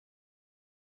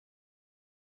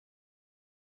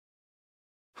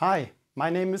Hi,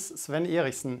 my name is Sven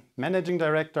Erichsen, Managing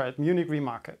Director at Munich Re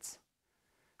Markets.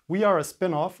 We are a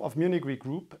spin-off of Munich Re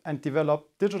Group and develop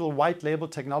digital white label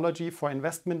technology for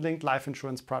investment-linked life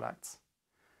insurance products.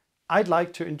 I'd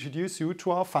like to introduce you to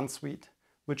our fund suite,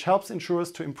 which helps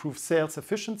insurers to improve sales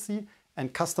efficiency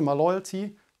and customer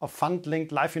loyalty of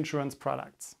fund-linked life insurance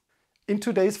products. In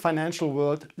today's financial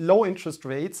world, low interest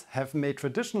rates have made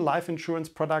traditional life insurance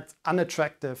products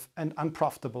unattractive and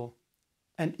unprofitable.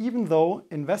 And even though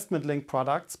investment-linked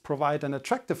products provide an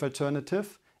attractive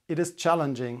alternative, it is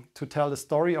challenging to tell the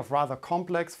story of rather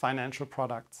complex financial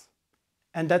products.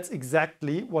 And that's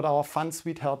exactly what our fund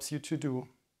suite helps you to do.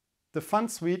 The fund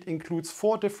suite includes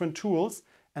 4 different tools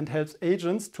and helps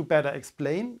agents to better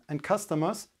explain and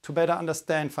customers to better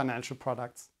understand financial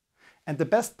products. And the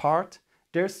best part,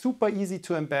 they're super easy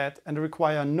to embed and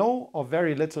require no or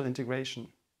very little integration.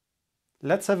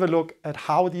 Let's have a look at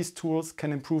how these tools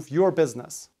can improve your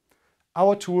business.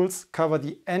 Our tools cover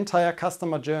the entire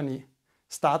customer journey,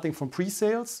 starting from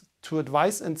pre-sales to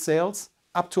advice and sales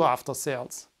up to after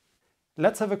sales.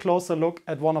 Let's have a closer look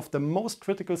at one of the most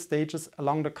critical stages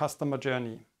along the customer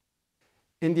journey.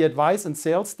 In the advice and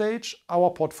sales stage,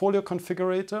 our Portfolio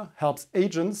Configurator helps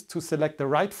agents to select the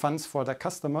right funds for their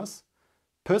customers,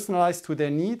 personalized to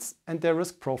their needs and their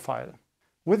risk profile.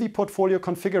 With the Portfolio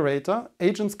Configurator,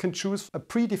 agents can choose a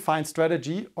predefined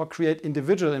strategy or create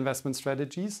individual investment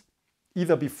strategies,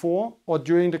 either before or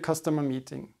during the customer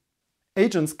meeting.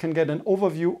 Agents can get an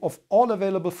overview of all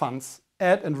available funds,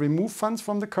 add and remove funds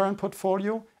from the current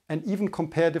portfolio, and even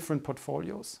compare different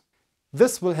portfolios.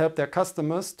 This will help their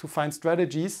customers to find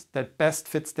strategies that best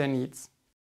fits their needs.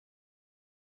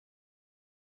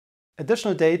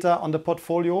 Additional data on the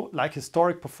portfolio, like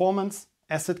historic performance,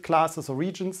 asset classes or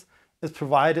regions, is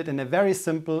provided in a very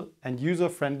simple and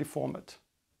user-friendly format.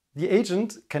 The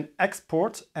agent can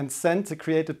export and send the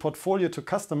created portfolio to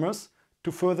customers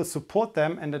to further support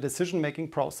them in the decision-making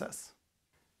process.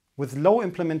 With low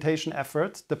implementation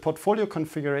effort, the Portfolio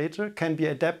Configurator can be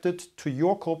adapted to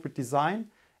your corporate design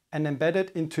and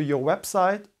embedded into your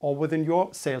website or within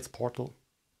your sales portal.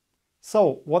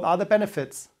 So, what are the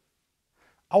benefits?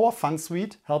 Our fund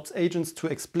suite helps agents to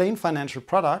explain financial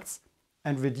products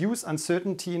and reduce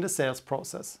uncertainty in the sales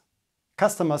process.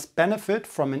 Customers benefit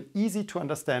from an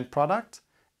easy-to-understand product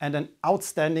and an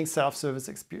outstanding self-service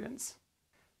experience.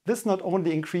 This not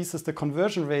only increases the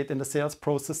conversion rate in the sales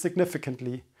process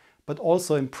significantly, but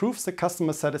also improves the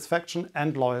customer satisfaction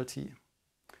and loyalty.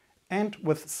 And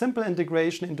with simple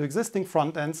integration into existing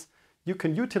front ends, you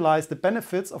can utilize the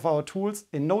benefits of our tools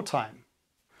in no time.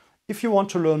 If you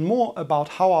want to learn more about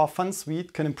how our fund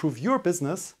suite can improve your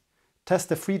business,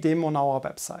 test a free demo on our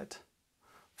website.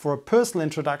 For a personal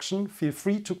introduction, feel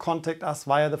free to contact us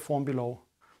via the form below.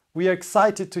 We are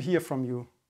excited to hear from you.